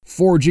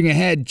Forging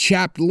ahead,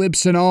 chapped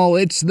lips and all,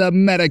 it's the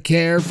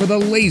Medicare for the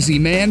Lazy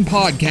Man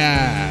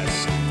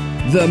podcast.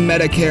 The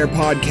Medicare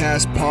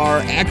podcast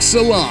par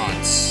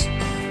excellence.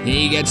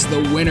 He gets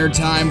the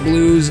wintertime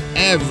blues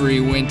every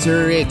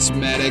winter. It's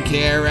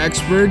Medicare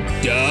expert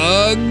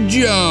Doug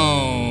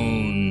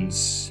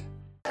Jones.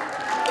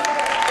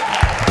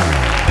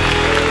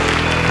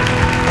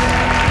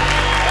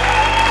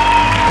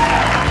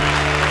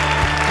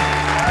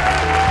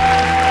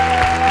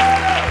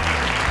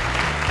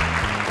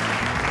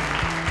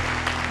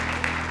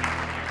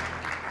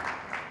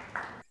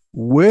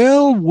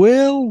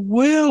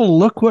 Well,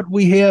 look what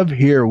we have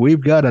here.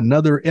 We've got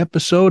another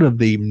episode of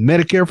the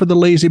Medicare for the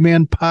Lazy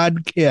Man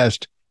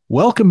podcast.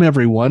 Welcome,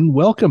 everyone.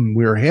 Welcome.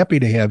 We're happy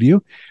to have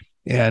you.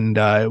 And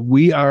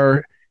we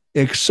are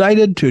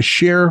excited to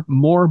share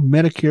more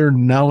Medicare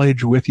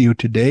knowledge with you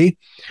today.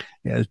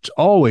 It's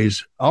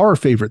always our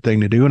favorite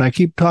thing to do. And I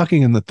keep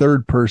talking in the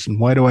third person.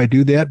 Why do I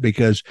do that?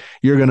 Because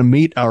you're going to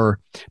meet our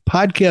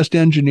podcast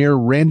engineer,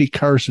 Randy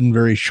Carson,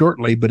 very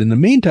shortly. But in the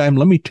meantime,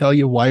 let me tell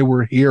you why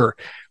we're here.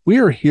 We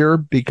are here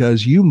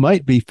because you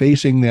might be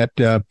facing that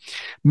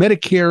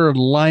Medicare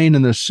line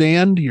in the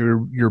sand.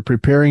 You're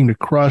preparing to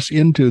cross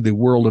into the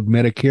world of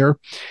Medicare,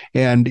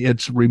 and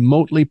it's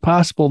remotely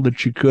possible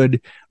that you could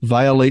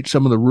violate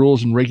some of the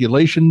rules and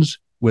regulations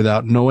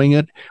without knowing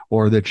it,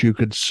 or that you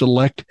could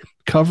select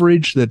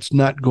coverage that's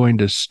not going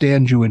to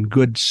stand you in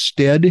good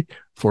stead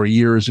for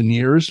years and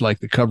years,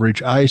 like the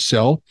coverage I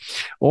sell,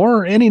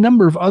 or any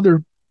number of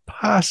other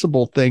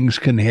possible things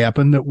can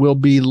happen that will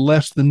be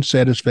less than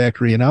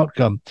satisfactory in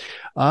outcome.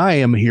 I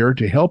am here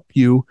to help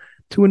you,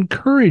 to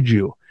encourage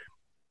you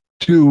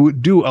to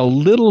do a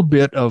little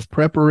bit of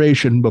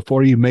preparation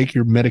before you make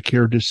your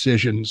Medicare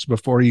decisions,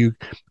 before you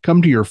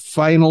come to your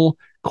final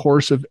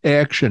course of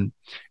action.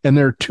 And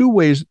there are two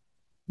ways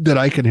that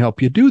I can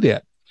help you do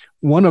that.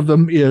 One of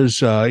them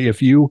is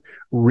if you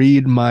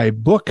read my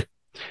book,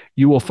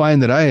 you will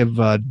find that I have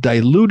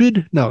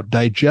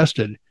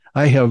digested.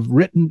 I have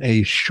written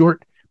a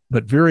short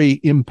but very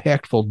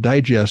impactful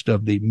digest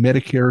of the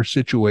Medicare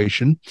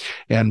situation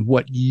and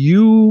what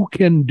you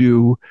can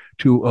do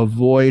to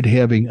avoid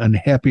having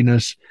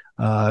unhappiness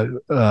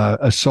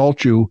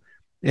assault you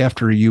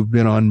after you've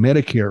been on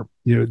Medicare.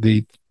 You know,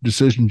 the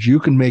decisions you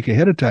can make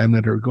ahead of time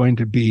that are going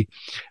to be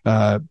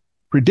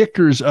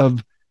predictors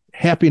of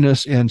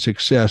happiness and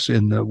success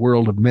in the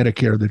world of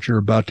Medicare that you're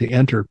about to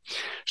enter.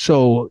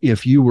 So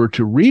if you were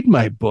to read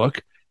my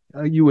book,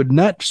 you would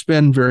not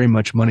spend very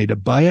much money to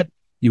buy it.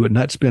 You would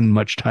not spend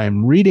much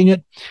time reading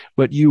it,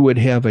 but you would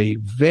have a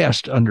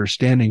vast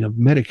understanding of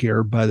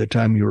Medicare by the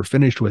time you were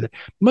finished with it,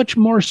 much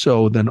more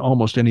so than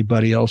almost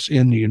anybody else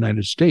in the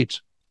United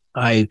States.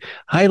 I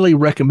highly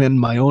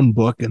recommend my own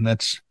book, and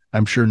that's,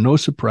 I'm sure, no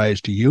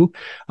surprise to you.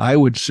 I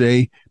would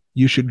say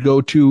you should go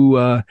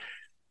to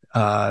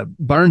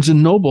Barnes &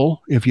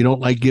 Noble if you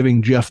don't like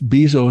giving Jeff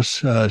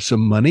Bezos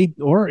some money,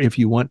 or if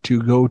you want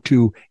to go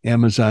to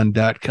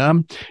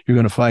Amazon.com, you're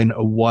going to find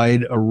a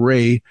wide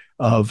array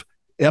of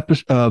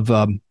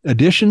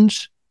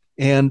editions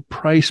and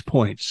price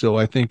points. So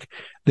I think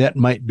that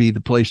might be the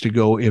place to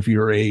go if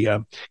you're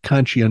a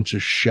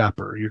conscientious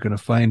shopper. You're going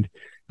to find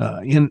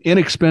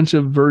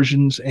inexpensive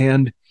versions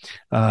and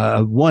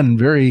one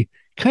very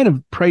kind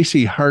of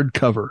pricey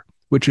hardcover,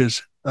 which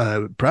is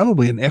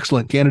probably an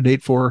excellent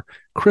candidate for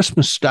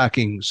Christmas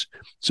stockings.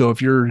 So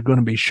if you're going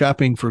to be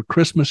shopping for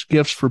Christmas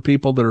gifts for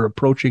people that are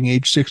approaching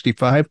age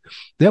 65,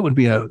 that would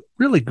be a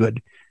really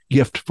good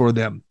gift for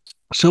them.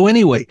 So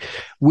anyway,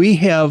 we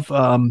have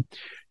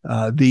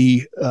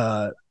the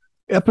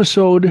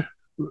episode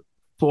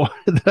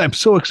that I'm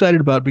so excited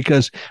about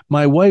because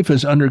my wife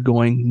is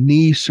undergoing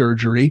knee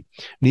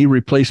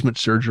replacement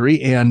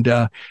surgery,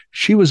 and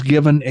she was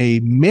given a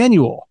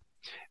manual.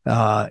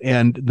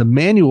 And the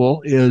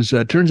manual is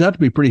turns out to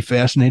be pretty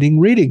fascinating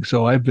reading.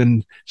 So I've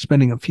been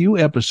spending a few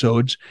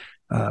episodes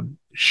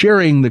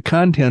sharing the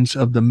contents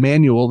of the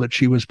manual that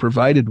she was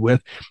provided with.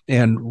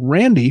 And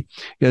Randy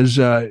is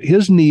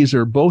his knees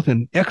are both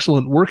in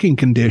excellent working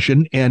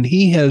condition, and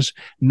he has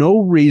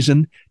no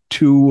reason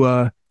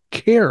to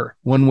care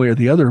one way or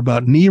the other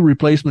about knee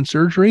replacement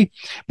surgery,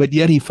 but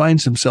yet he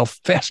finds himself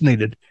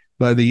fascinated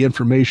by the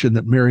information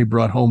that Mary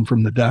brought home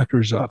from the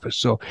doctor's office.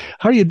 So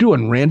how are you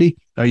doing, Randy?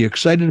 Are you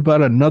excited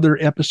about another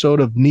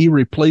episode of knee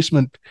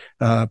replacement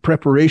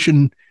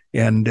preparation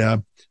and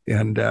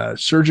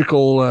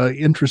surgical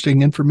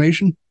interesting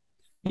information?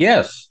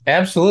 Yes,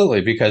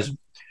 absolutely. Because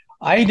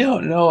I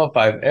don't know if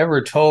I've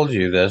ever told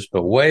you this,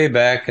 but way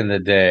back in the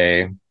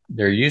day,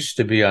 there used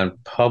to be on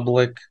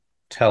public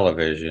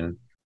television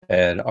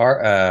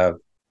a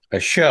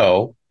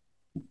show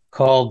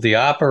called The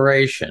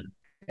Operation.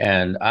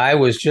 And I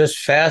was just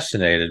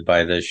fascinated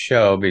by this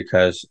show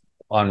because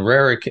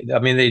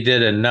they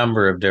did a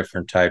number of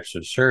different types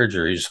of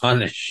surgeries on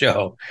this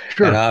show.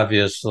 Sure. And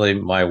obviously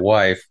my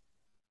wife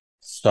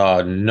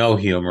saw no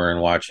humor in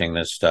watching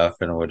this stuff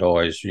and would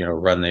always,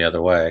 run the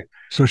other way.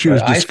 So she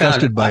was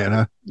disgusted by it,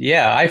 huh?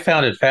 Yeah, I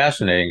found it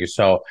fascinating.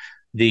 So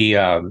the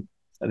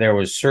there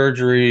was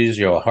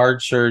surgeries,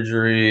 heart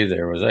surgery.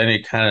 There was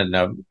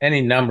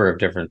any number of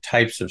different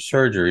types of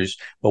surgeries.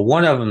 But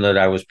one of them that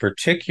I was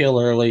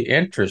particularly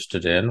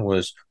interested in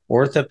was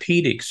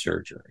orthopedic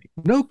surgery.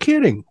 No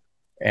kidding.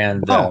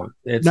 And Wow.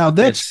 Now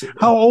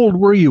how old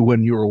were you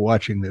when you were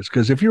watching this?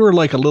 Because if you were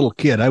like a little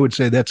kid, I would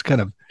say that's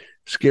kind of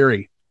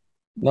scary.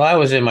 No, I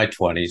was in my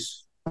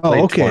 20s, Oh,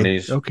 late okay.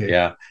 20s. Okay.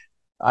 Yeah.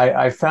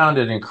 I found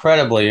it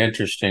incredibly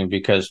interesting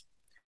because,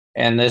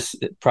 and this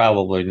is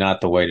probably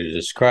not the way to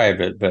describe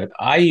it, but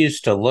I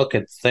used to look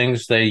at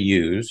things they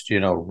used,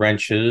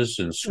 wrenches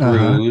and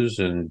screws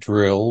and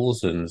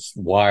drills and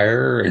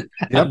wire. And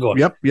Yep. I'm going,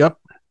 Yep.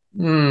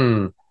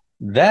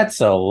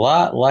 that's a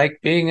lot like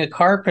being a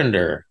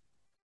carpenter.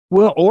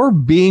 Well, or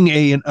being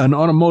an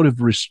automotive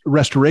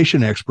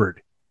restoration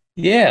expert.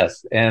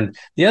 Yes. And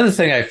the other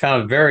thing I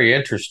found very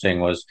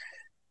interesting was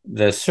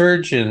the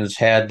surgeons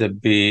had to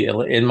be,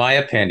 in my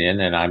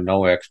opinion, and I'm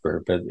no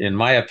expert, but in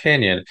my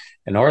opinion,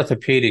 an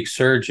orthopedic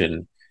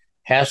surgeon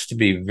has to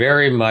be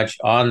very much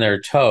on their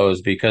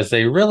toes because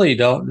they really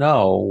don't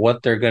know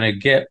what they're going to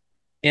get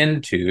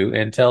into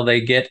until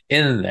they get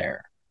in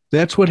there.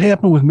 That's what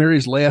happened with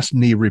Mary's last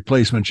knee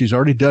replacement. She's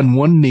already done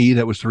one knee.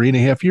 That was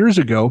 3.5 years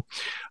ago.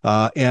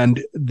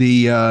 And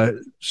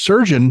the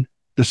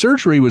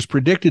surgery was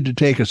predicted to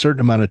take a certain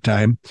amount of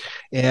time,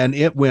 and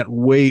it went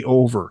way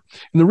over.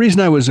 And the reason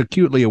I was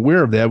acutely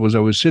aware of that was I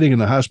was sitting in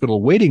the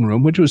hospital waiting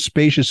room, which was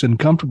spacious and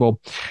comfortable,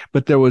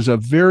 but there was a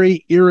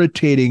very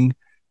irritating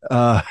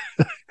person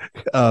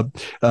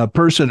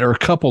or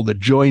couple that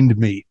joined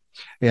me.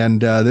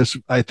 And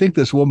I think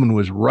this woman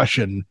was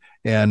Russian,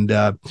 and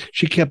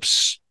she kept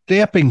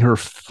stamping her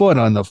foot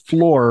on the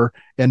floor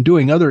and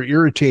doing other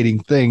irritating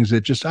things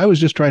that I was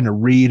just trying to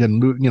read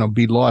and,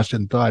 be lost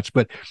in thoughts.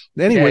 But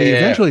anyway,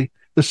 eventually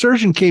the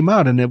surgeon came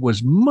out, and it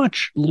was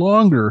much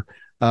longer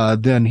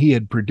than he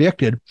had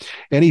predicted.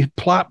 And he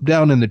plopped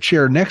down in the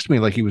chair next to me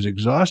like he was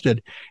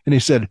exhausted. And he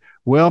said,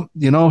 well,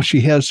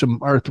 she has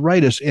some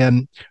arthritis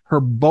and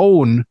her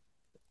bone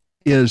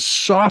is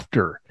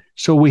softer.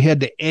 So we had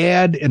to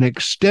add an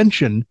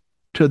extension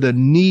to the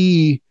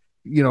knee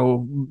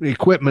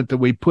equipment that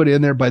we put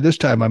in there. By this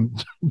time,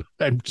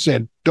 I'm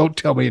saying, don't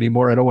tell me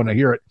anymore. I don't want to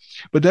hear it.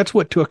 But that's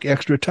what took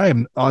extra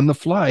time. On the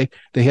fly,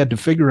 they had to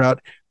figure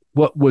out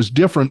what was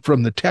different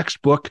from the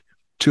textbook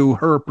to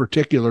her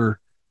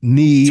particular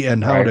knee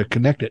and how to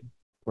connect it.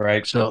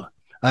 Right.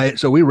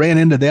 So we ran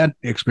into that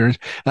experience.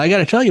 And I got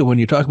to tell you, when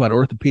you talk about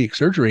orthopedic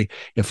surgery,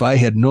 if I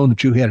had known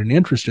that you had an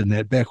interest in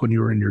that back when you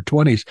were in your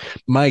 20s,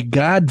 my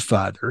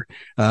godfather,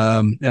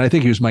 and I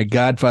think he was my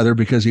godfather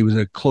because he was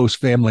a close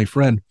family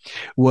friend,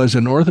 was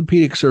an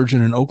orthopedic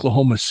surgeon in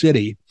Oklahoma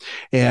City.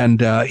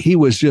 And he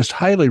was just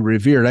highly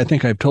revered. I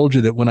think I've told you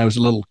that when I was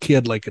a little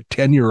kid, like a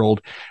 10-year-old,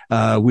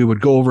 we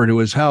would go over to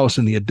his house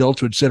and the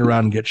adults would sit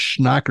around and get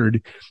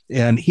schnockered.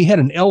 And he had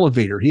an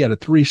elevator. He had a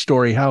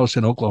 3-story house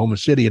in Oklahoma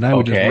City, and I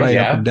would just ride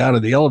up and down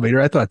in the elevator.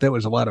 I thought that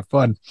was a lot of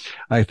fun.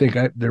 I think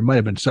there might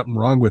have been something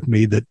wrong with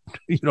me that,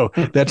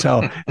 that's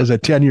how, as a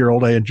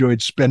 10-year-old, I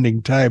enjoyed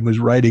spending time, was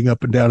riding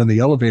up and down in the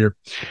elevator.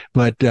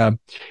 But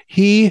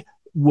he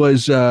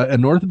was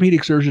an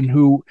orthopedic surgeon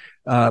who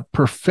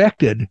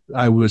perfected,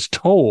 I was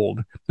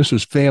told, this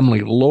was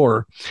family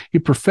lore, he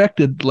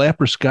perfected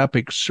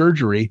laparoscopic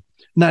surgery,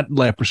 not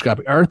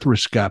laparoscopic,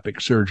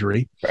 arthroscopic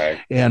surgery. Right.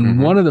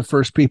 And one of the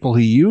first people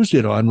he used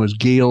it on was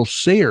Gale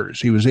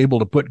Sayers. He was able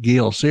to put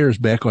Gale Sayers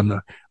back on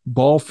the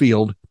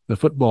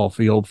football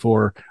field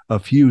for a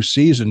few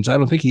seasons. I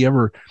don't think he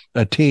ever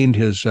attained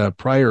his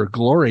prior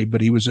glory, but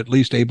he was at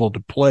least able to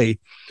play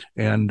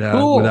and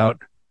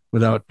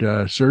without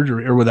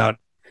surgery or without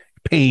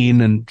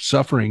pain and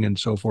suffering and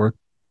so forth.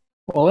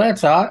 Well,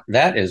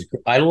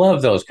 I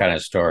love those kind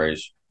of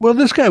stories. Well,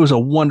 this guy was a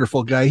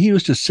wonderful guy. He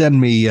used to send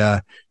me,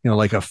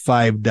 like a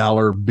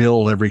 $5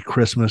 bill every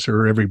Christmas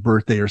or every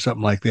birthday or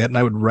something like that. And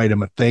I would write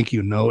him a thank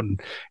you note.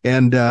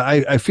 And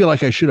I feel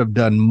like I should have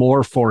done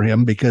more for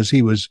him because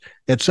he was,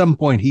 at some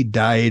point he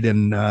died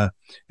and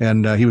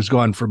he was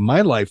gone from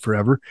my life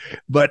forever.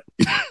 But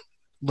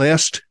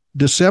last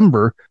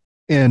December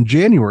and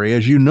January,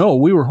 as you know,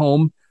 we were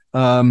home,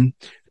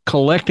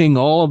 collecting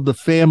all of the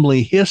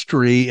family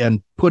history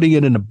and putting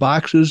it into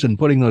boxes and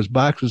putting those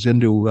boxes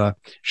into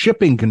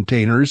shipping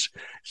containers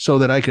so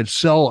that I could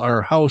sell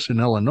our house in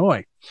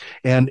Illinois.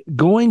 And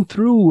going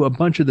through a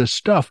bunch of this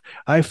stuff,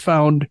 I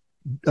found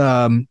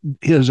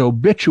his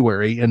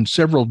obituary in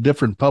several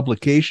different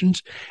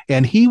publications,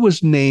 and he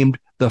was named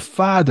the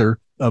father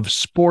of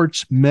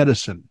sports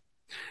medicine.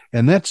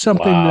 And that's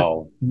something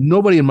that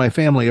nobody in my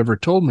family ever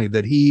told me,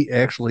 that he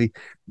actually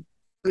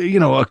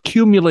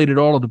accumulated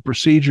all of the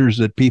procedures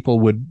that people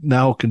would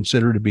now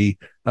consider to be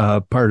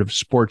part of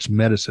sports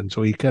medicine.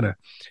 So he kind of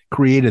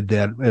created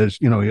that, as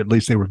at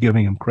least they were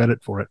giving him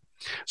credit for it.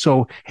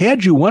 So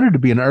had you wanted to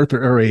be an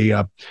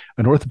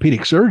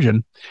orthopedic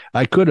surgeon,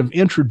 I could have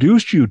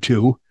introduced you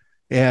to,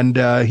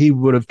 and he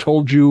would have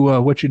told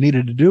you what you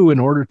needed to do in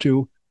order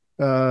to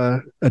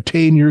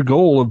attain your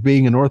goal of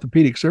being an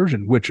orthopedic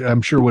surgeon, which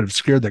I'm sure would have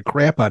scared the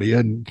crap out of you.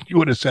 And you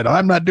would have said,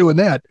 I'm not doing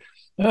that.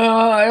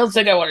 I don't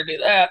think I want to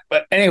do that.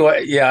 But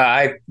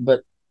anyway,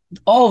 but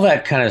all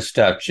that kind of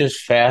stuff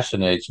just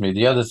fascinates me.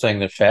 The other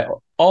thing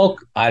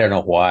I don't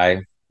know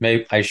why.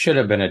 Maybe I should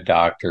have been a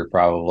doctor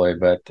probably,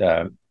 but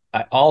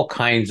all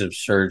kinds of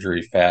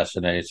surgery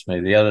fascinates me.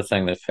 The other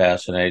thing that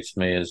fascinates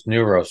me is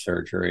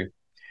neurosurgery,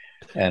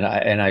 and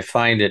I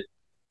find it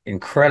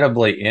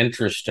incredibly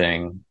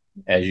interesting,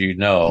 as you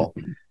know,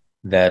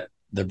 that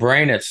the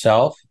brain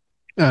itself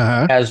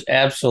Uh-huh. has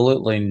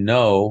absolutely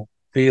no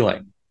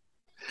feeling.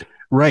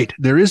 Right.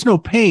 There is no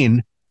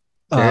pain.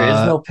 There is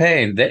Uh, no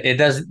pain. It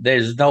doesn't.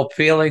 There's no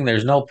feeling.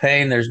 There's no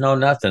pain. There's no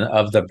nothing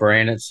of the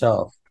brain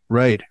itself.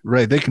 right,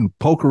 right. They can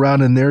poke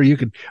around in there. You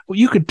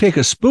could take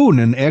a spoon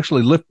and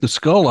actually lift the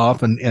skull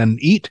off and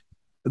eat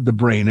the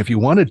brain if you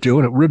wanted to,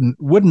 and it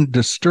wouldn't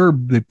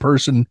disturb the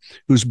person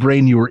whose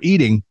brain you were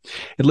eating.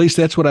 At least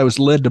that's what I was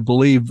led to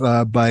believe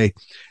by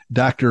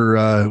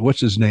Doctor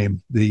what's his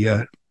name,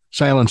 the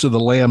Silence of the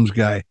Lambs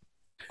guy.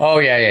 Oh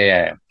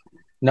yeah.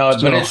 No, but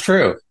So it's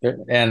true,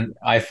 and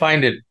I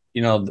find it.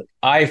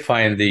 I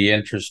find the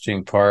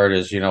interesting part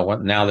is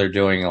now they're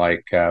doing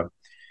like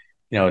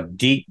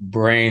deep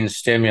brain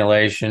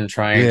stimulation,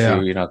 trying yeah,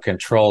 to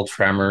control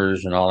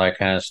tremors and all that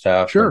kind of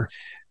stuff, and sure,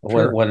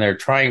 sure. when they're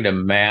trying to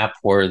map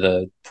where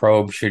the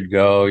probe should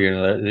go,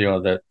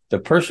 the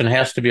person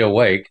has to be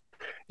awake.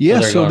 So Yeah,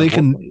 they're so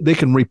going, they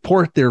can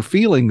report their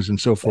feelings and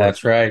so forth.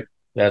 that's right.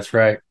 That's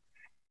right.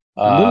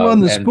 A little on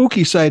the And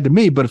spooky side to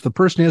me, but if the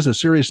person has a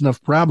serious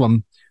enough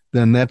problem,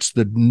 then that's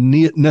the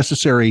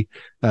necessary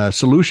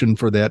solution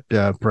for that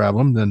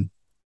problem. Then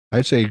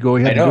I'd say go I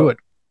ahead and do don't, it.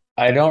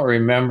 I don't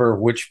remember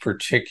which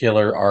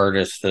particular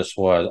artist this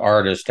was,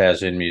 artist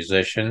as in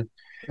musician,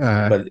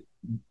 Uh, but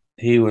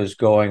he was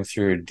going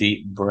through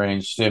deep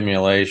brain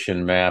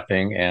stimulation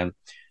mapping. And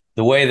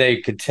the way they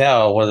could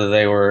tell whether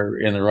they were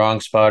in the wrong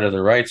spot or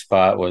the right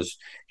spot was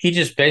he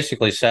just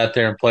basically sat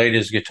there and played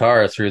his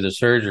guitar through the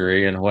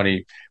surgery. And when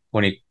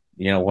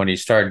he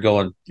started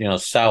going,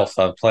 south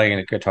on playing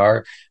the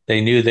guitar,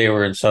 they knew they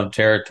were in some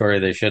territory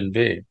they shouldn't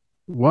be.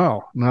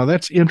 wow, now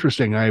that's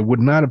interesting. I would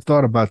not have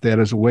thought about that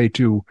as a way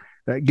to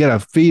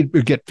get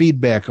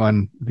feedback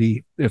on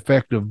the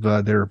effect of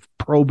their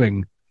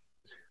probing.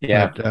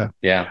 Yeah. But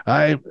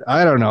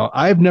I don't know.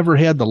 I've never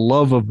had the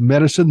love of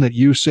medicine that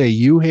you say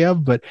you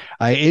have, but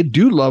I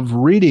do love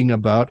reading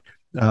about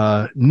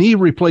knee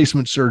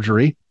replacement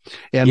surgery,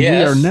 and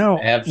Yes,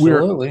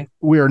 absolutely.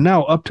 we are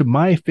now up to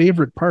my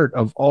favorite part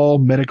of all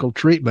medical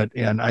treatment,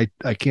 and I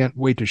can't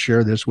wait to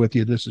share this with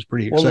you. This is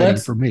pretty Well, exciting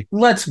let's for me.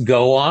 let's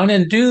go on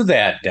and do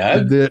that,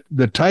 Doug.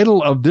 The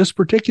title of this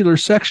particular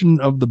section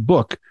of the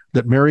book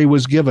that Mary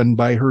was given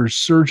by her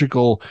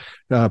surgical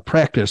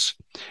practice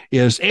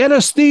is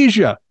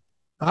anesthesia.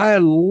 I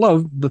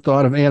love the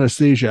thought of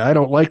anesthesia. I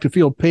don't like to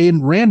feel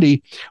pain.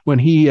 Randy, when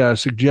he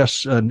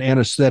suggests an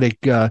anesthetic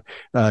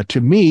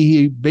to me,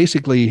 he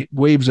basically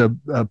waves a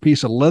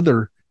piece of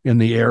leather in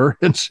the air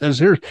and says,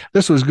 "Here,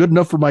 this was good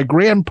enough for my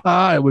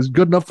grandpa. It was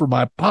good enough for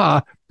my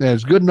pa. And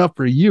it's good enough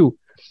for you."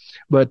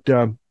 But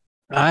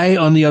I,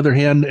 on the other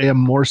hand, am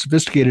more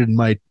sophisticated in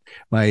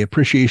my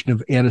appreciation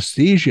of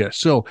anesthesia.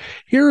 So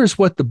here is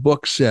what the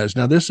book says.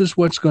 Now, this is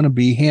what's going to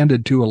be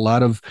handed to a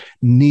lot of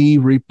knee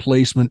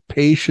replacement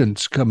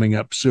patients coming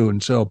up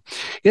soon. So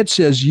it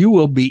says you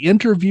will be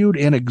interviewed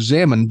and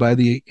examined by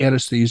the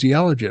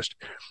anesthesiologist.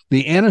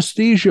 The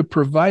anesthesia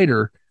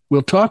provider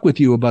will talk with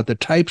you about the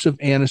types of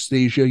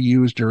anesthesia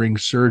used during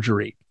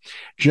surgery.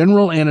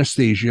 General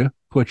anesthesia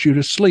puts you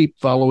to sleep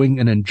following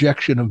an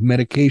injection of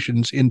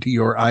medications into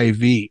your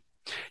IV.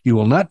 You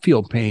will not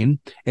feel pain,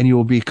 and you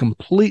will be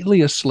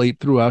completely asleep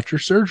throughout your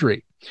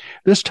surgery.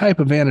 This type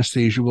of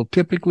anesthesia will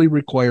typically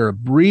require a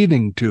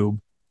breathing tube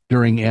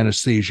during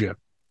anesthesia.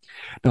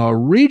 Now, a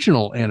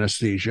regional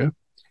anesthesia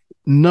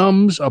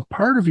numbs a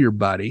part of your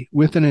body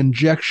with an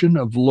injection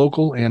of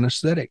local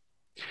anesthetic.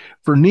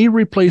 For knee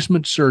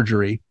replacement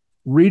surgery,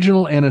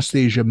 regional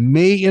anesthesia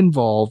may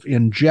involve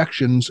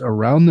injections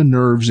around the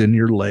nerves in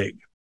your leg.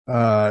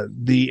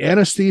 The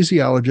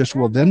anesthesiologist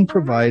will then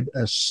provide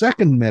a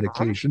second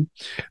medication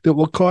that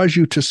will cause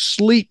you to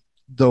sleep,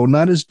 though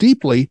not as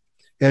deeply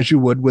as you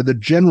would with a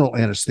general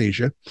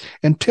anesthesia,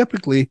 and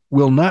typically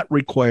will not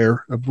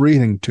require a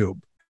breathing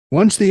tube.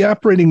 Once the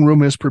operating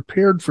room is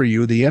prepared for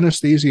you, the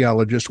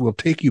anesthesiologist will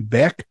take you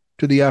back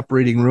to the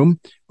operating room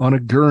on a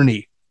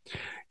gurney.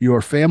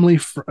 Your family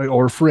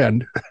or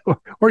friend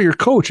or your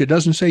coach, it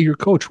doesn't say your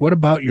coach. What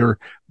about your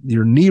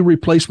knee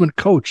replacement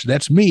coach?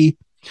 That's me.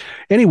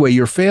 Anyway,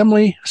 your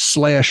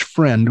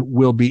family/friend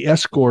will be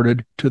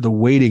escorted to the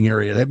waiting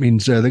area. That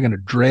means they're going to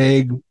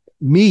drag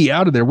me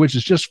out of there, which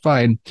is just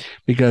fine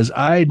because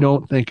I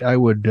don't think I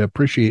would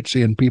appreciate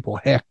seeing people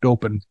hacked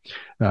open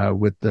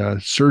with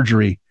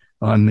surgery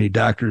on the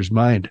doctor's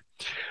mind.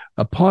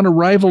 Upon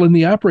arrival in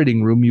the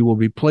operating room, you will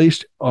be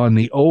placed on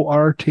the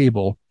OR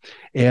table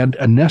and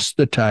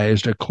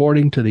anesthetized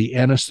according to the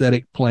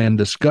anesthetic plan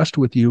discussed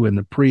with you in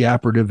the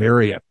preoperative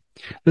area.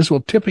 This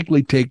will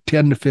typically take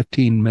 10 to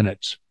 15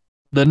 minutes.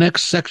 The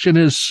next section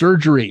is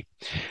surgery.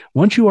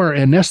 Once you are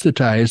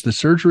anesthetized, the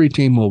surgery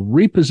team will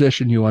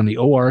reposition you on the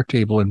OR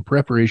table in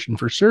preparation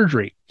for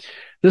surgery.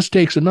 This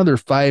takes another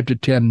 5 to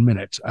 10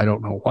 minutes. I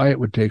don't know why it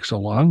would take so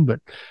long, but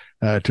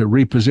to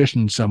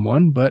reposition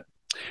someone, but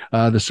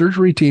the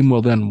surgery team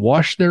will then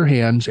wash their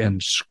hands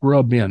and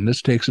scrub in.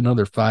 This takes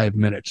another 5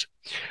 minutes.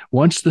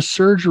 Once the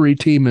surgery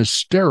team is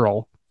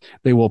sterile,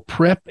 they will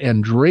prep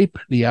and drape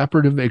the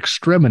operative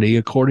extremity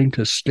according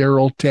to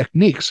sterile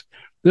techniques.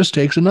 This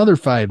takes another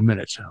 5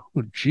 minutes.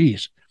 Oh,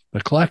 geez,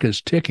 the clock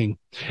is ticking.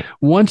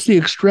 Once the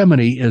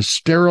extremity is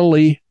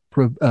sterilely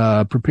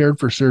prepared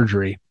for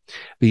surgery,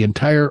 the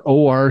entire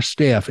OR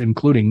staff,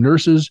 including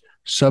nurses,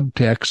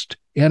 subtechs,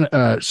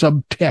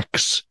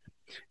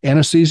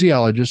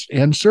 anesthesiologist,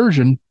 and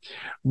surgeon,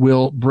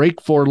 will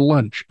break for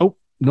lunch. Oh,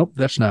 nope,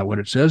 that's not what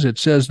it says. It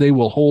says they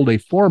will hold a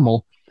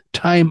formal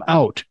time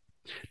out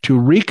to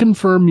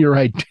reconfirm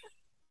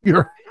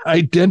your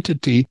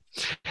identity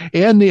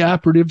and the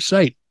operative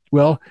site.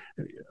 Well,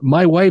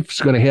 my wife's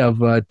going to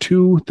have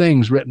two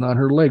things written on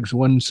her legs.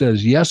 One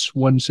says yes,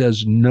 one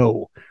says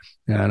no.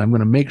 And I'm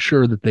going to make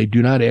sure that they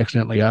do not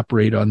accidentally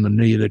operate on the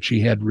knee that she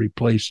had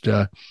replaced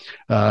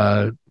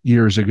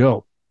years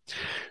ago.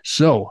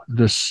 So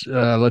this,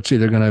 let's see,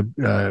 they're going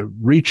to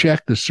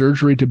recheck the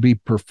surgery to be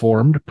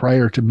performed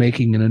prior to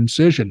making an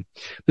incision.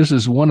 This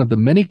is one of the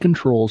many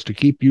controls to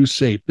keep you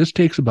safe. This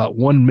takes about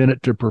 1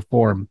 minute to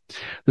perform.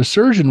 The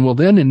surgeon will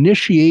then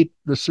initiate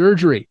the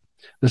surgery.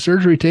 The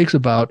surgery takes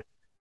about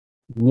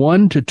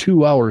 1 to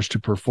 2 hours to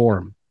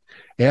perform.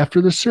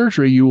 After the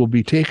surgery, you will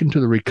be taken to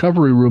the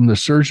recovery room. The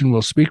surgeon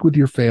will speak with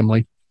your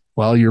family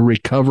while you're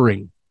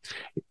recovering.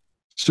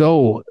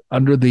 So,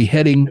 under the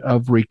heading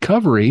of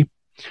recovery,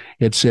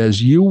 it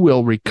says you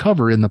will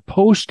recover in the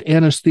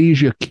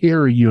post-anesthesia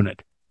care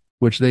unit,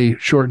 which they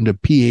shortened to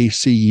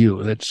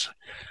PACU. That's,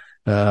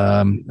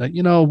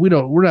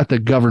 we're not the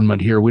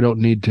government here. We don't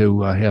need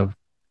to have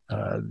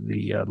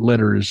the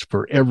letters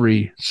for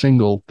every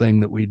single thing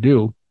that we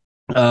do.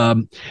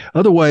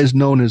 Otherwise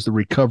known as the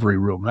recovery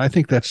room. I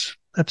think that's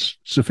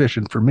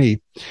sufficient for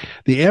me.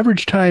 The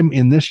average time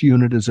in this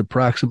unit is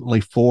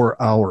approximately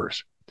 4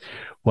 hours.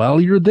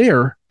 While you're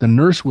there, the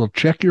nurse will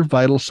check your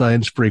vital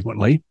signs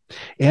frequently.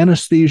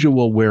 Anesthesia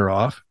will wear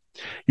off.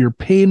 Your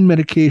pain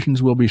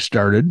medications will be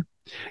started.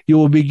 You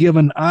will be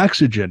given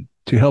oxygen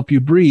to help you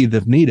breathe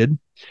if needed.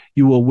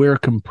 You will wear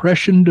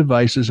compression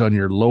devices on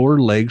your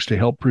lower legs to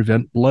help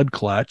prevent blood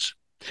clots.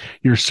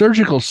 Your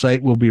surgical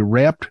site will be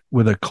wrapped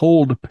with a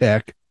cold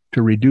pack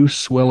to reduce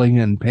swelling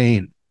and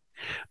pain.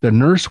 The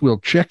nurse will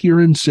check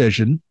your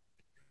incision.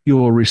 You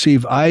will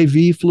receive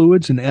IV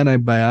fluids and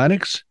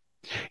antibiotics.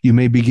 You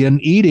may begin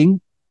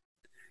eating.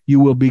 You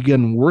will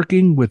begin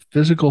working with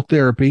physical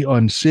therapy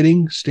on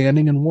sitting,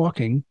 standing, and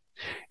walking,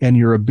 and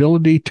your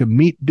ability to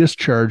meet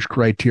discharge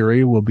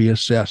criteria will be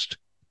assessed.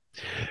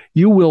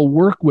 You will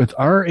work with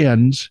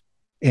RNs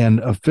and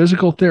a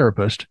physical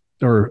therapist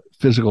or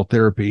physical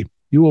therapy.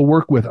 You will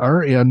work with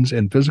RNs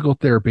and physical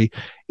therapy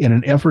in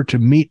an effort to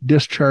meet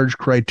discharge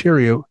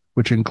criteria,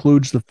 which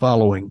includes the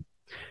following: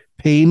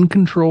 pain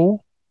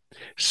control,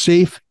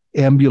 safe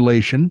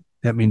ambulation,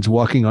 that means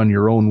walking on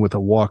your own with a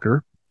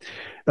walker,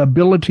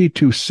 ability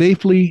to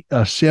safely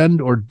ascend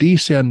or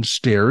descend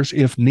stairs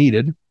if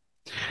needed,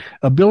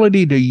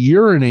 ability to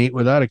urinate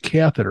without a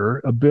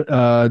catheter.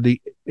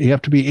 You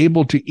have to be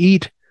able to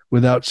eat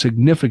without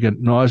significant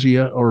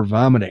nausea or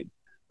vomiting.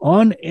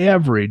 On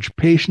average,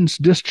 patients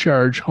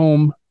discharge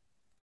home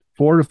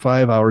 4 to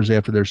 5 hours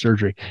after their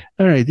surgery.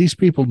 All right, these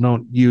people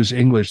don't use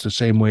English the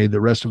same way the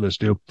rest of us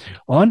do.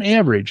 On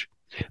average,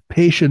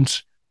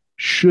 patients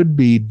should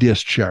be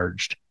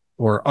discharged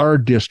or are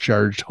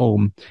discharged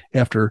home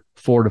after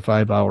 4 to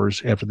 5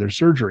 hours after their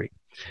surgery.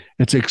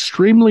 It's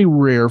extremely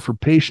rare for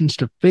patients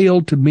to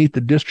fail to meet the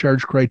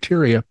discharge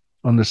criteria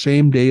on the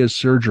same day as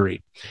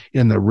surgery.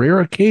 In the rare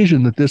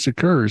occasion that this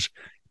occurs,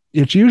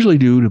 it's usually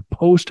due to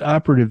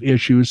post-operative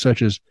issues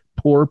such as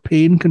poor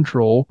pain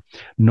control,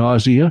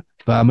 nausea,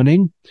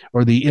 vomiting,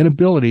 or the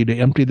inability to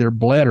empty their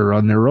bladder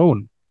on their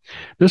own.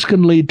 This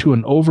can lead to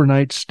an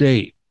overnight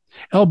stay,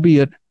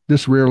 albeit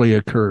this rarely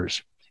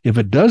occurs. If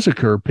it does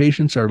occur,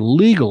 patients are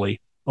legally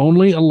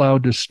only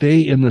allowed to stay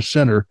in the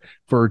center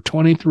for a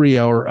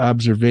 23-hour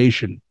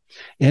observation.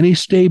 Any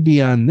stay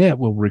beyond that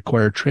will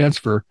require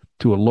transfer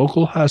to a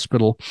local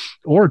hospital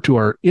or to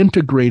our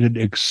integrated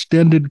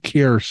extended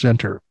care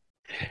center.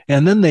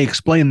 And then they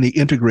explain the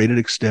integrated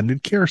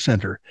extended care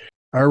center.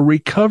 Our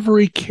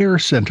recovery care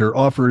center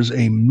offers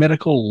a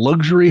medical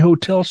luxury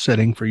hotel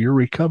setting for your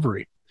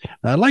recovery.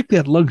 Now, I like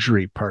that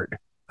luxury part.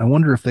 I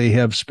wonder if they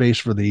have space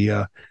for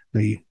the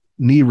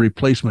knee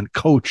replacement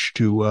coach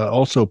to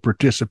also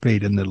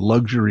participate in the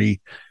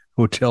luxury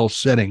hotel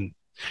setting.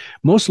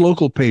 Most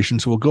local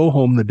patients will go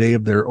home the day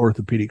of their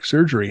orthopedic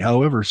surgery.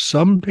 However,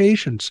 some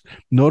patients,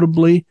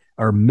 notably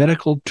our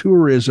medical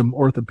tourism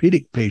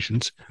orthopedic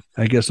patients,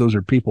 I guess those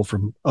are people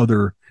from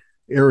other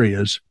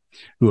areas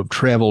who have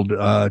traveled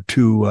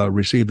to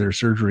receive their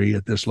surgery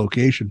at this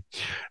location.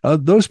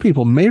 Those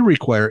people may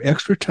require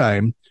extra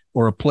time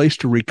or a place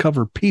to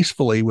recover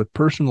peacefully with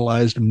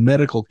personalized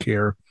medical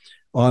care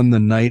on the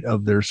night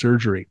of their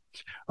surgery.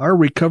 Our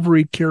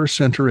recovery care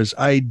center is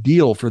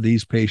ideal for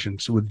these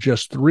patients. With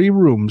just 3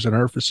 rooms in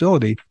our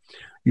facility,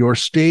 your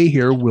stay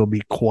here will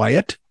be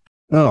quiet.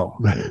 Oh,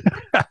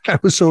 I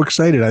was so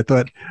excited. I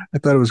thought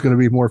it was going to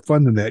be more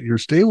fun than that. Your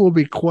stay will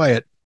be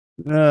quiet.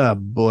 Ah,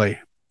 boy.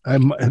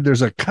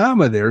 There's a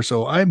comma there,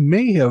 so I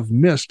may have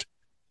missed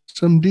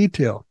some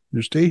detail.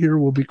 Your stay here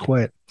will be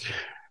quiet.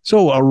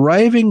 So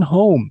arriving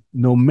home,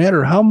 no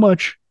matter how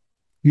much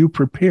you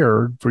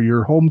prepare for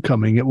your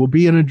homecoming, it will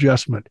be an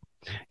adjustment.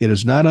 It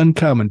is not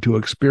uncommon to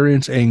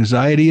experience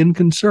anxiety and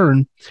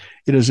concern.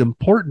 It is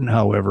important,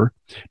 however,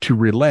 to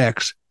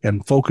relax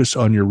and focus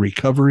on your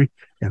recovery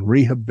and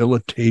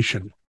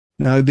rehabilitation.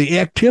 Now, the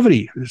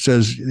activity, it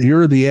says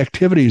here are the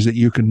activities that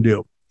you can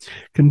do.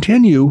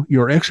 Continue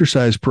your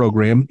exercise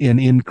program and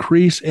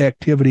increase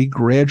activity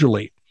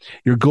gradually.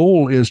 Your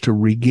goal is to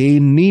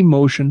regain knee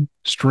motion,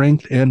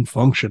 strength, and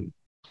function.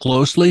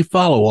 Closely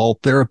follow all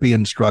therapy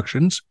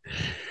instructions.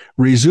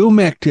 Resume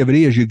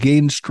activity as you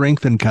gain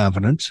strength and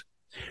confidence.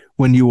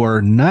 When you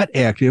are not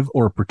active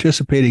or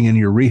participating in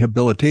your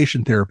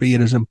rehabilitation therapy,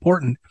 it is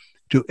important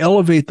to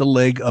elevate the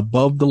leg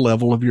above the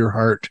level of your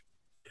heart.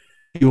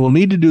 You will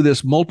need to do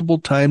this multiple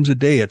times a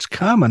day. It's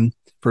common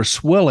for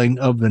swelling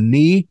of the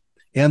knee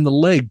and the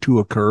leg to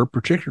occur,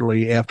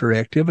 particularly after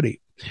activity.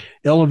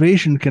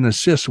 Elevation can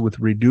assist with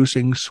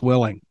reducing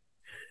swelling.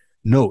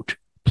 Note,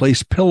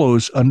 place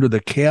pillows under the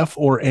calf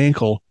or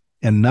ankle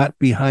and not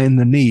behind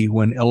the knee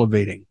when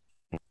elevating.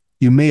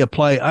 You may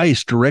apply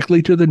ice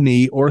directly to the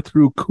knee or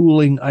through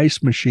cooling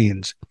ice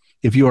machines.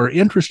 If you are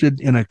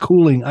interested in a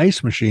cooling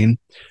ice machine,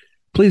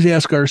 please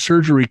ask our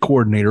surgery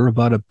coordinator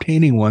about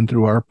obtaining one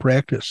through our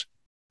practice.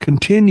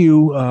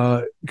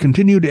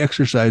 Continued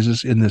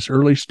exercises in this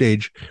early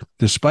stage,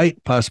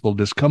 despite possible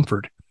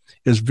discomfort,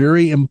 is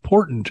very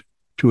important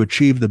to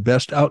achieve the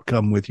best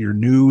outcome with your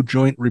new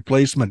joint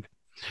replacement.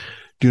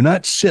 Do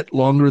not sit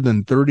longer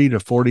than 30 to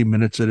 40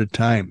 minutes at a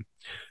time.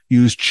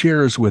 Use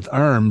chairs with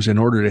arms in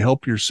order to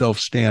help yourself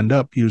stand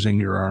up using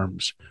your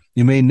arms.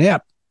 You may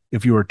nap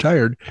if you are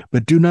tired,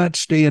 but do not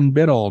stay in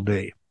bed all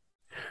day.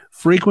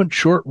 Frequent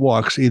short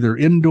walks, either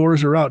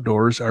indoors or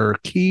outdoors, are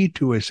key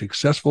to a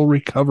successful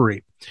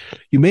recovery.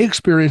 You may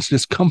experience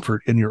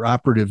discomfort in your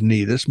operative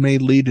knee. This may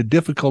lead to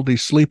difficulty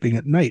sleeping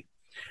at night.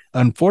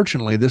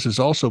 Unfortunately, this is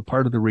also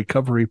part of the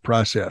recovery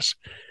process.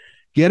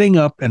 Getting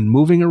up and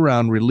moving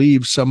around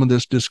relieves some of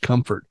this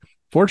discomfort.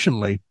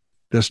 Fortunately,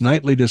 this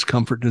nightly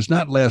discomfort does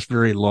not last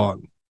very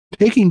long.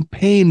 Taking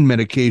pain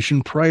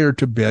medication prior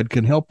to bed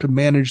can help to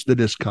manage the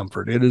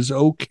discomfort. It is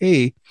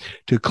okay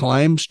to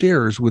climb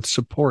stairs with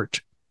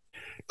support.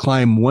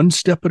 Climb one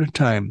step at a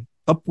time,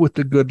 up with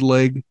the good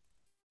leg,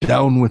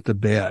 down with the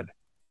bad.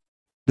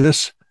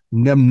 This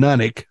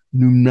mnemonic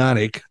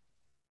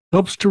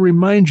helps to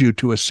remind you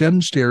to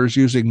ascend stairs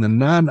using the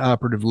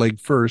non-operative leg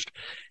first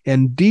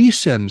and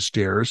descend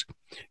stairs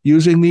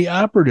using the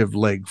operative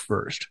leg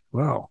first.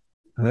 Wow,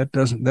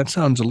 that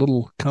sounds a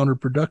little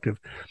counterproductive.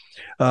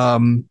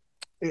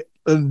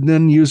 And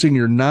then using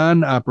your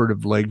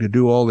non-operative leg to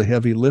do all the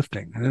heavy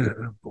lifting.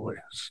 Oh, boy,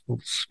 it's a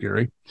little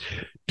scary.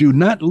 Do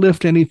not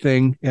lift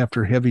anything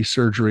after heavy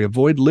surgery.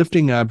 Avoid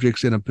lifting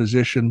objects in a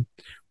position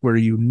where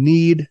you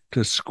need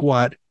to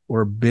squat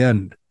or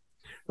bend.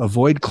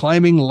 Avoid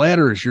climbing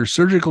ladders. Your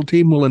surgical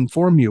team will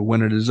inform you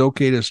when it is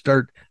okay to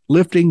start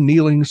lifting,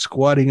 kneeling,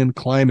 squatting, and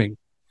climbing.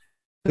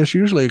 This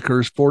usually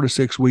occurs 4 to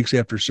 6 weeks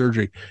after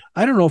surgery.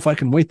 I don't know if I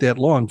can wait that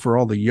long for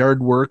all the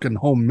yard work and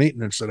home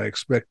maintenance that I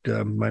expect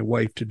my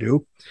wife to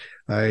do.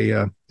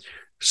 I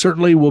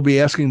certainly will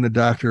be asking the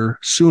doctor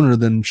sooner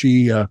than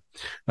she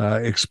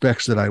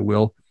expects that I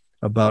will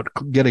about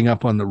getting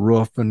up on the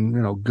roof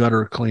and,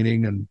 gutter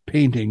cleaning and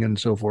painting and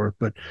so forth.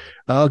 But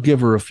I'll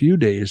give her a few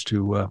days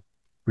to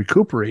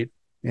recuperate,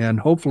 and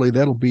hopefully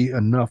that'll be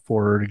enough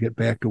for her to get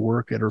back to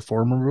work at her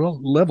former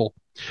level.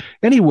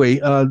 Anyway,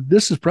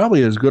 this is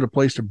probably as good a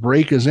place to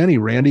break as any,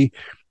 Randy.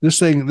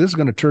 This is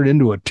going to turn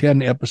into a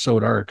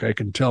 10-episode arc. I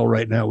can tell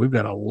right now. We've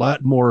got a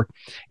lot more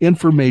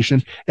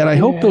information, and I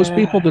hope those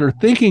people that are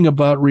thinking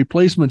about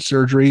replacement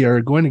surgery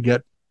are going to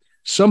get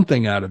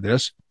something out of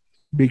this,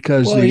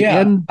 because the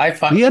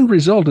end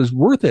result is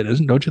worth it,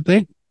 don't you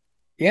think?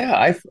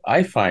 Yeah,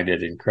 I find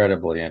it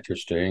incredibly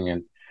interesting.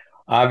 And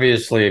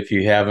obviously, if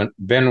you haven't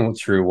been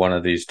through one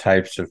of these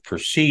types of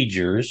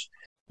procedures,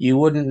 you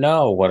wouldn't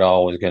know what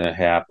all was going to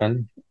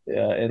happen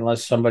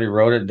unless somebody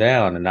wrote it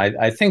down. And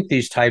I think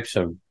these types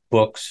of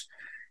books,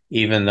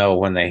 even though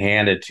when they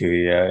hand it to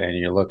you and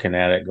you're looking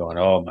at it going,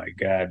 oh my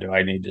God, do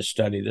I need to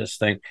study this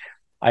thing?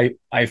 I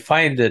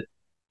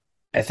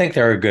think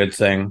they're a good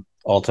thing,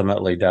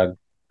 ultimately, Doug.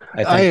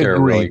 I think they're a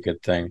really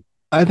good thing.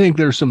 I think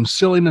there's some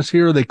silliness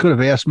here. They could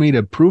have asked me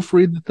to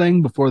proofread the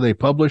thing before they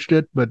published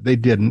it, but they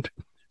didn't.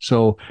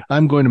 So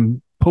I'm going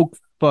to poke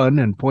fun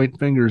and point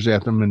fingers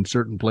at them in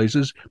certain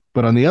places.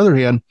 But on the other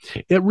hand,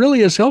 it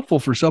really is helpful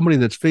for somebody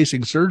that's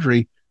facing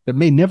surgery that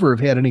may never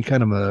have had any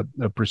kind of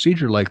a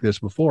procedure like this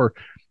before,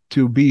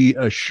 to be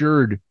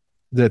assured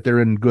that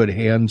they're in good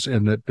hands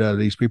and that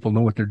these people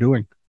know what they're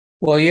doing.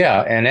 Well,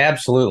 yeah, and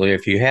absolutely.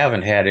 If you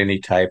haven't had any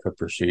type of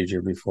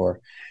procedure before,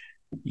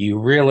 you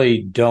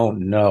really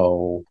don't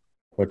know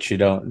what you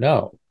don't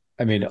know.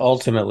 I mean,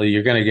 ultimately,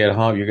 you're going to get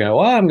home. You're going to,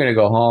 well, I'm going to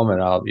go home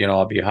and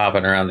I'll be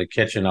hopping around the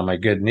kitchen on my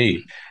good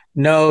knee.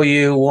 No,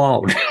 you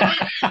won't.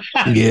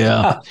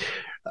 Yeah.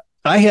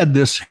 I had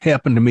this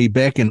happen to me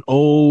back in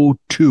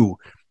 '02.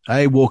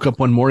 I woke up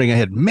one morning, I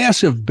had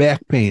massive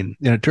back pain,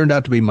 and it turned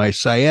out to be my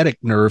sciatic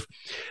nerve.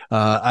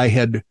 I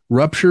had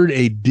ruptured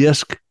a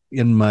disc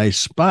in my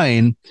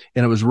spine,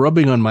 and it was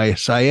rubbing on my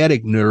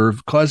sciatic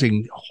nerve,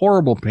 causing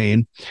horrible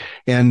pain.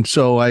 And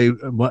so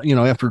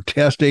after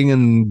testing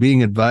and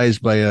being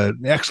advised by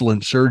an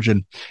excellent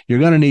surgeon,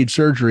 you're going to need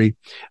surgery,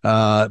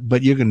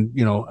 but you can,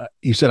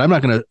 he said, I'm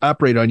not going to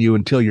operate on you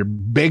until you're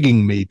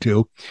begging me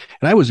to.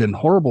 And I was in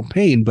horrible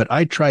pain, but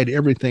I tried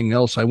everything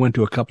else. I went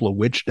to a couple of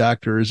witch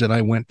doctors, and I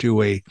went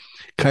to a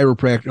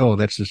chiropractor. Oh,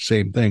 that's the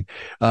same thing.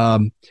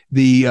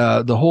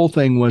 The whole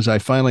thing was, I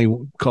finally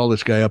called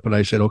this guy up and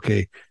I said,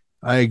 okay,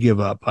 I give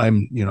up.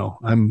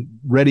 I'm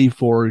ready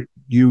for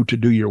you to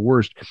do your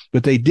worst.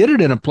 But they did it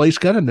in a place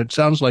kind of that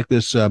sounds like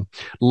this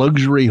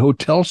luxury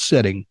hotel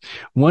setting.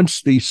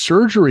 Once the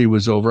surgery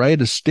was over, I had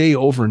to stay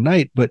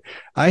overnight, but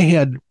I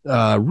had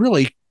I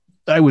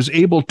was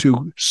able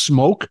to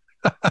smoke.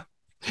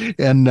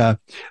 And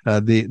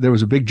there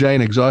was a big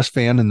giant exhaust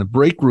fan in the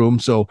break room,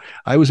 so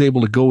I was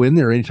able to go in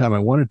there anytime I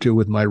wanted to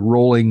with my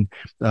rolling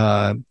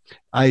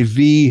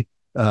IV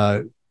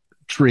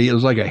tree. It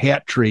was like a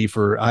hat tree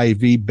for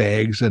IV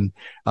bags, and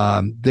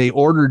they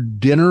ordered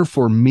dinner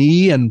for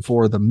me and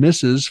for the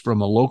missus from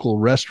a local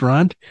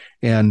restaurant,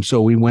 and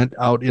so we went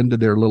out into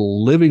their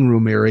little living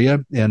room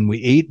area and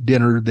we ate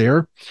dinner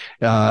there.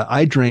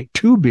 I drank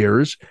 2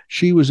 beers.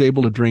 She was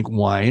able to drink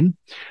wine,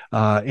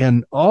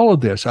 and all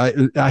of this. I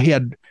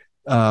had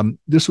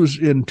this was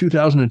in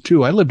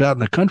 2002. I lived out in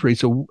the country,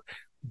 so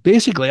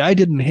basically I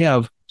didn't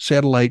have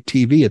satellite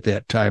TV at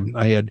that time.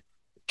 I had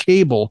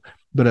cable,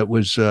 but it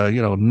was,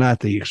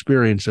 not the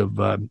experience of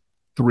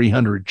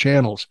 300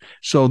 channels.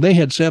 So they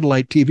had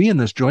satellite TV in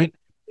this joint,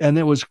 and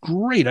it was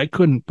great. I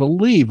couldn't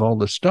believe all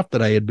the stuff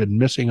that I had been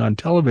missing on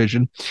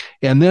television.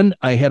 And then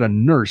I had a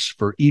nurse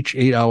for each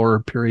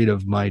 8-hour period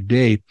of my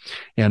day.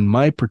 And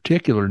my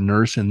particular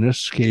nurse in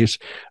this case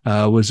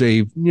was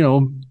a,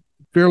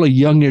 fairly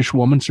youngish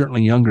woman,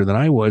 certainly younger than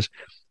I was,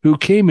 who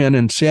came in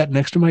and sat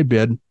next to my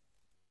bed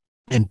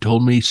and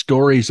told me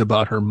stories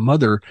about her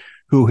mother,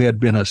 who had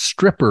been a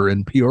stripper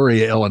in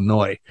Peoria,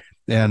 Illinois.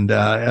 And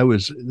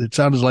it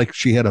sounded like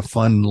she had a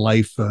fun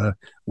life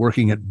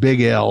working at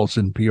Big Al's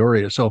in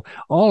Peoria. So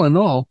all in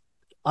all,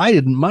 I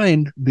didn't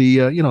mind the,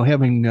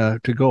 having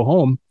to go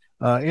home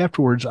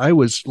afterwards. I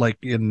was like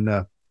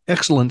in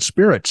excellent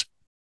spirits.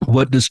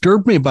 What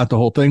disturbed me about the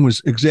whole thing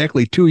was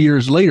exactly 2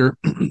 years later,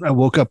 I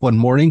woke up one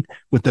morning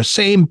with the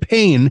same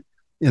pain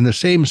in the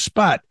same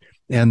spot.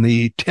 And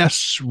the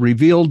tests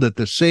revealed that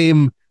the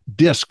same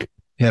disc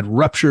had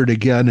ruptured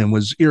again and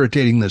was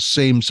irritating the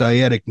same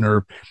sciatic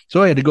nerve.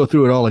 So I had to go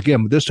through it all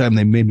again, but this time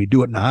they made me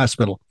do it in the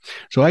hospital.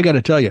 So I got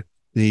to tell you,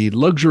 the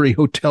luxury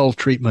hotel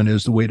treatment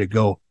is the way to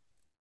go.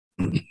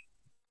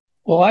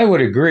 Well, I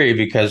would agree,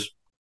 because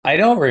I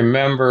don't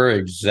remember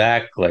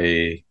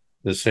exactly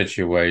the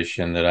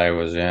situation that I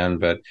was in,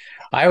 but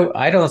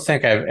I don't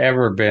think I've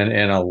ever been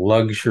in a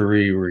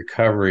luxury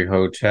recovery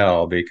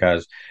hotel,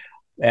 because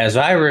as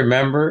I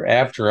remember,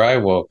 after I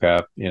woke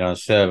up,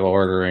 instead of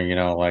ordering,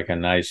 like a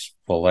nice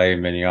filet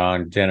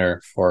mignon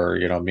dinner for,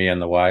 me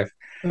and the wife,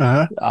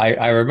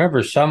 I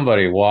remember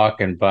somebody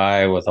walking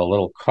by with a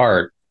little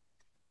cart,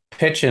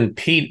 pitching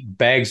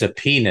bags of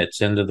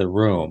peanuts into the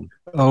room.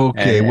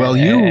 Okay,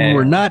 you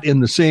were not in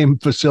the same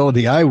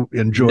facility I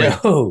enjoyed.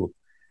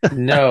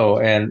 No.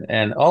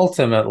 And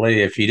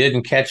ultimately, if you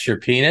didn't catch your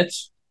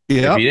peanuts,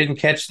 if you didn't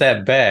catch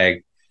that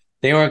bag,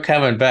 they weren't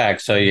coming back.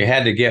 So you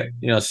had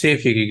to see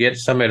if you could get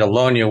somebody to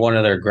loan you one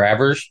of their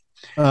grabbers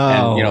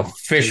and,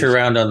 fish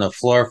around on the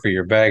floor for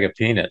your bag of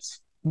peanuts.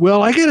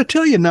 Well, I got to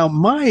tell you now,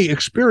 my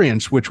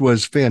experience, which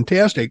was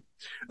fantastic,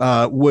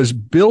 was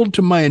billed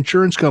to my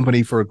insurance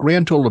company for a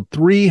grand total of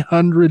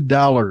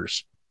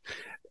 $300.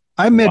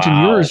 I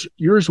imagine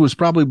yours was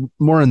probably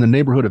more in the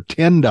neighborhood of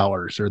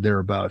 $10 or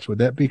thereabouts. Would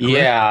that be correct?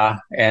 Yeah,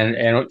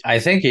 and I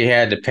think you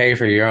had to pay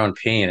for your own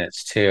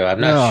peanuts too.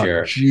 I'm not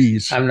sure.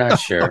 Geez. I'm not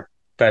sure.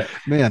 But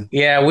man,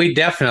 yeah, we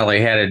definitely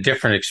had a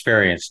different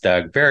experience,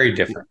 Doug. Very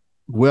different.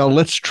 Well,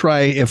 let's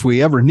try, if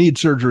we ever need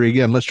surgery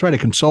again, let's try to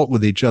consult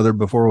with each other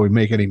before we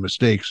make any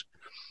mistakes.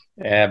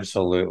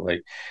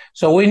 Absolutely.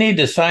 So we need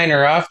to sign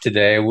her off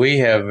today. We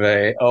have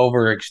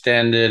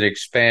overextended,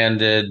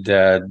 expanded,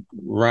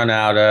 run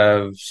out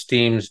of,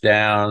 steam's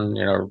down,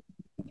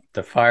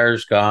 the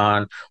fire's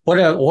gone. What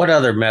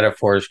other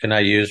metaphors can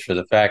I use for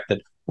the fact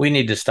that we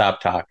need to stop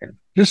talking?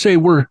 Just say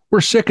we're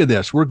sick of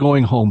this. We're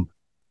going home.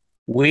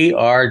 We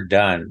are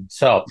done.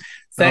 So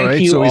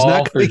thank you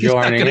all for joining. He's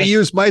not going to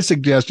use my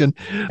suggestion.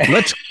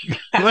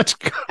 Let's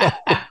go.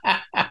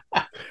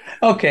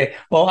 Okay.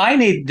 Well,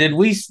 did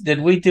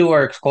we do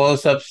our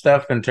close-up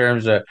stuff in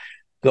terms of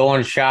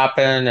going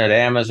shopping at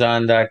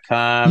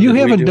Amazon.com. You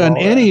haven't done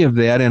any of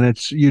that,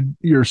 and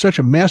you're such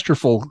a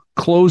masterful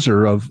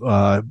closer of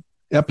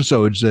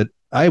episodes that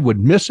I would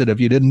miss it if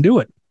you didn't do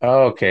it.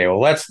 Okay, well,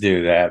 let's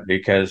do that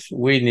because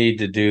we need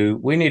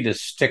to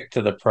stick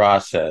to the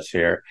process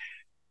here.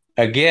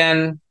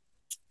 Again,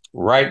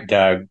 right,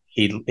 Doug?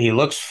 He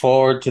looks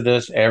forward to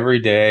this every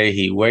day.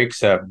 He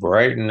wakes up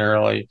bright and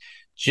early,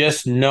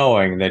 just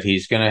knowing that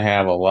he's going to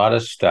have a lot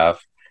of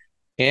stuff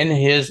in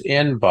his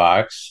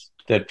inbox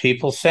that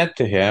people sent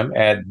to him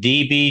at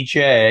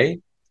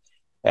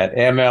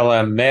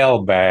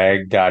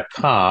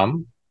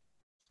dbj@mlmmailbag.com.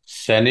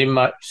 Send him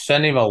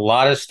a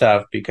lot of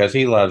stuff because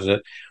he loves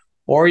it.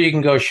 Or you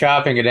can go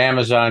shopping at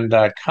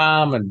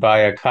Amazon.com and buy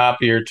a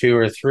copy or two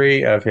or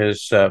three of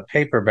his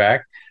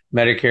paperback,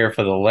 Medicare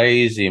for the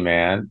Lazy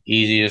Man,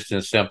 easiest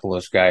and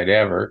simplest guide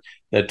ever.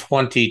 The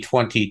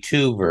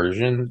 2022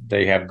 version,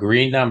 they have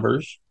green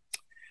numbers.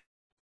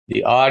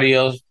 The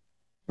audio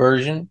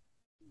version,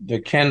 the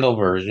Kindle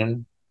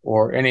version,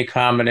 or any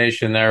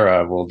combination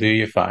thereof will do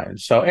you fine.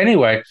 So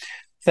anyway,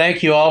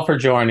 thank you all for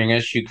joining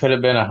us. You could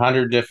have been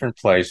 100 different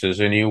places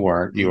and you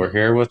weren't. You were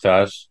here with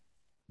us,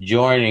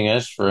 joining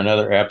us for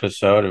another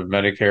episode of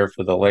Medicare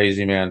for the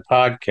Lazy Man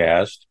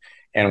podcast.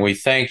 And we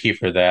thank you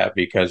for that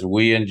because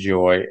we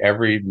enjoy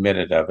every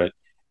minute of it.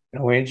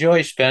 And we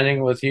enjoy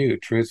spending with you,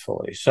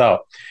 truthfully.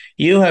 So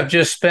you have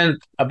just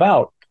spent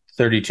about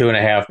 32 and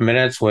a half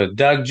minutes with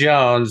Doug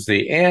Jones,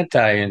 the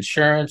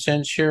anti-insurance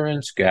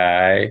insurance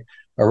guy,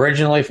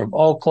 originally from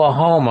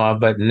Oklahoma,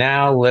 but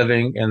now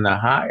living in the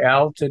high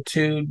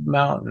altitude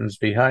mountains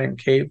behind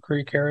Cave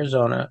Creek,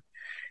 Arizona,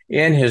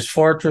 in his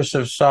fortress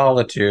of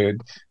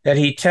solitude that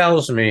he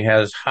tells me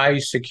has high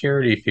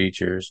security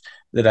features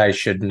that I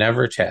should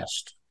never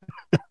test.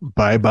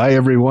 Bye-bye,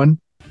 everyone.